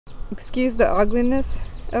Excuse the ugliness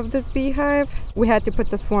of this beehive. We had to put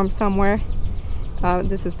the swarm somewhere.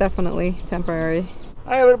 This is definitely temporary.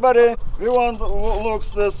 Hi everybody, we want to look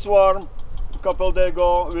the swarm. A couple days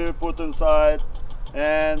ago we put inside,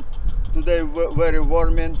 and today very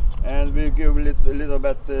warming, and we give little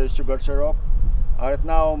bit sugar syrup. Right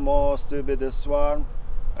now most will be the swarm.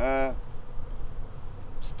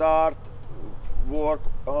 Start work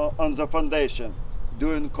on the foundation,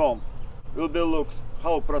 doing comb. Will be looks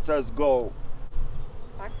how process go.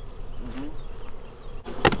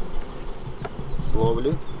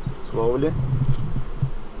 Slowly, slowly,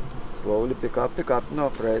 slowly pick up, no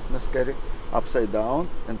afraid, no scary. Upside down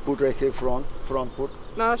and put right here front put.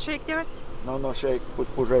 No shake делать? No shake, put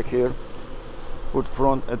right here. Put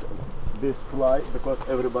front at this fly because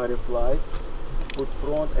everybody fly. Put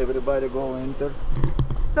front, everybody go enter.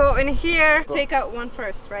 So in here, take out one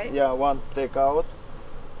first, right? Yeah, one take out.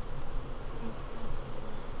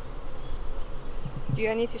 Do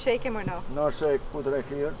I need to shake him or no? No shake, put right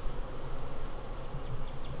here.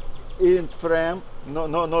 In frame,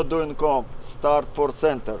 no doing comb. Start for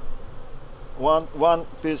center. One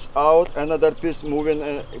piece out, another piece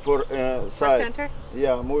moving for side. For center?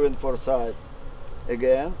 Yeah, moving for side.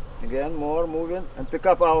 Again, more moving and pick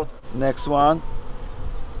up out. Next one.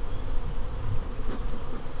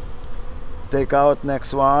 Take out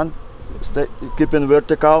next one. Stay, keep in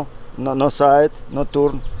vertical. No side, no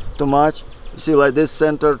turn too much. You see like this,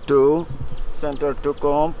 center to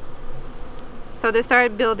comb. So they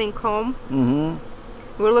started building comb.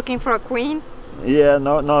 We're looking for a queen. Yeah,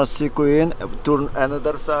 no see queen. Turn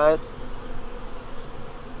another side.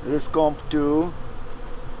 This comb too.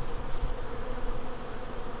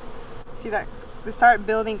 See that they start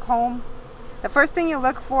building comb. The first thing you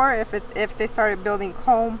look for if they started building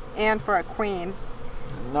comb and for a queen.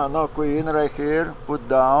 No queen right here. Put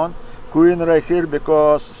down. Queen right here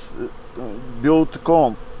because build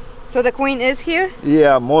comb. So the queen is here?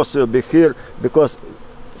 Yeah, most will be here because.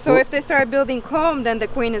 So if they start building comb, then the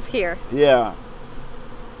queen is here. Yeah.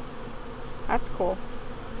 That's cool.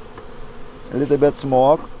 A little bit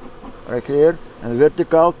smoke right here and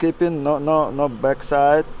vertical, keeping no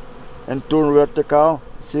backside and turn vertical.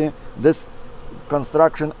 See this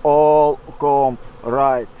construction all comb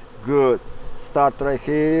right. Good. Start right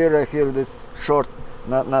here this short,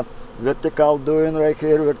 not vertical doing right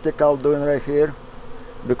here, vertical doing right here,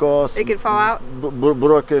 because it can fall out.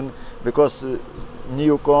 Broken because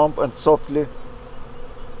new comb and softly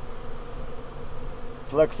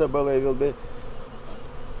flexible it will be.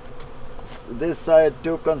 This side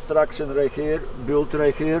too construction right here, built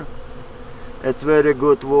right here. It's very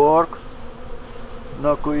good work.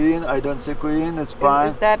 No queen, I don't see queen. It's fine.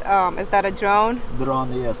 Is that a drone?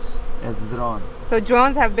 Drone, yes, it's drone. So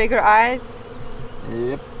drones have bigger eyes.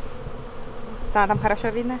 Yep. Там хорошо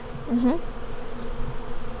видно?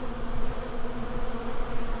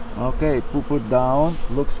 Okay, put down.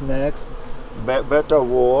 Looks next. Better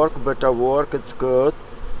work. It's good.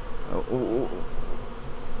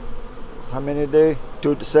 How many day?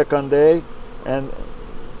 Second day, and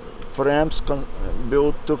frames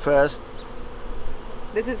built too fast.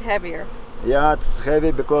 This is heavier. Yeah, it's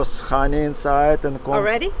heavy because honey inside and comb.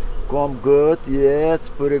 Already? Comb good. Yes,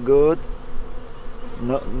 pretty good.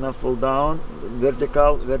 No fall down.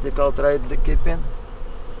 Vertical. Try the keeping.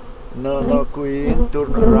 No queen.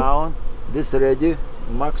 Turn around. This ready.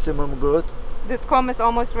 Maximum good. This comb is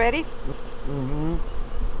almost ready. You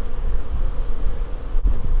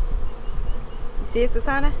see it,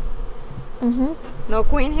 Susanna? No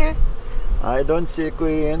queen here? I don't see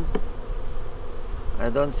queen. I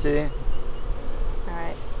don't see.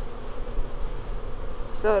 Alright.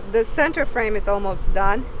 So the center frame is almost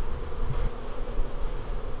done.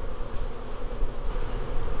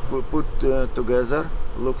 We'll put together.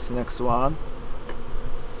 Looks next one.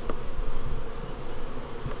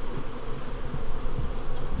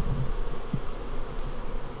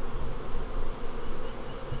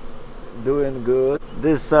 Doing good.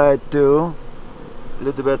 This side too,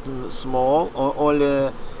 little bit small.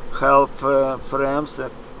 Only half frames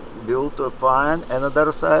built fine.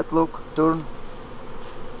 Another side, look, turn.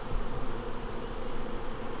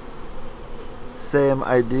 Same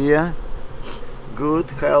idea.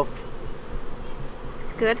 Good, half.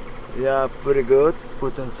 Good? Yeah, pretty good.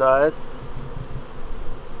 Put inside.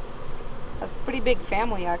 That's a pretty big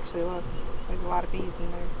family actually, look. There's a lot of bees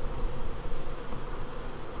in there.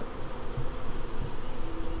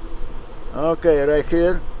 Okay, right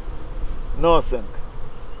here, nothing.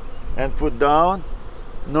 And put down,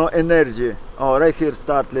 no energy. Oh, right here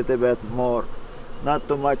start little bit more. Not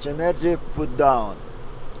too much energy, put down.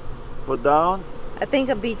 Put down. I think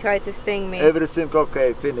a bee tried to sting me. Everything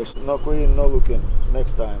okay, finished. No queen, no looking.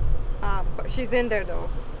 Next time. But she's in there though.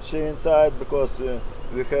 She inside because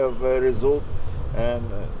we have a result and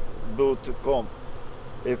built comb.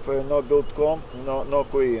 If no built comb, no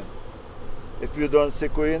queen. If you don't see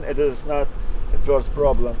queen, it is not the first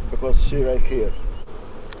problem because she right here.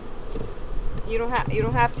 You don't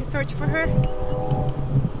have to search for her.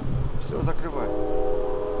 Все, закрывай.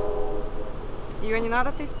 Ее не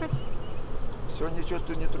надо тыскать? Все, ничего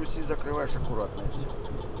ты не труси, закрываешь аккуратно и все.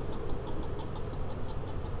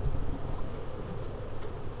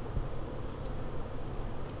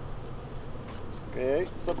 Okay,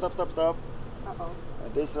 stop. Uh-oh.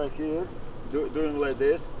 And this right here, doing like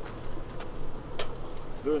this.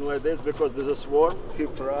 Doing like this because there's a swarm, he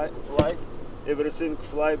fly, everything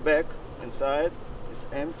fly back inside, it's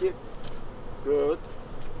empty, good,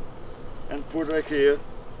 and put right here.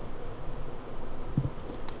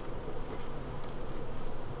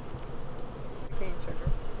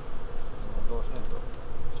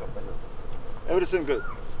 Everything good,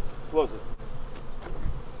 close it.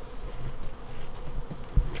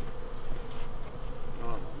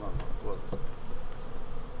 No, close it.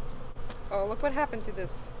 Oh, look what happened to this.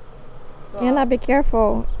 Anna, be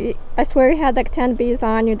careful. I swear you had like 10 bees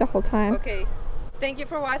on you the whole time. Okay. Thank you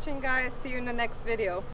for watching, guys. See you in the next video.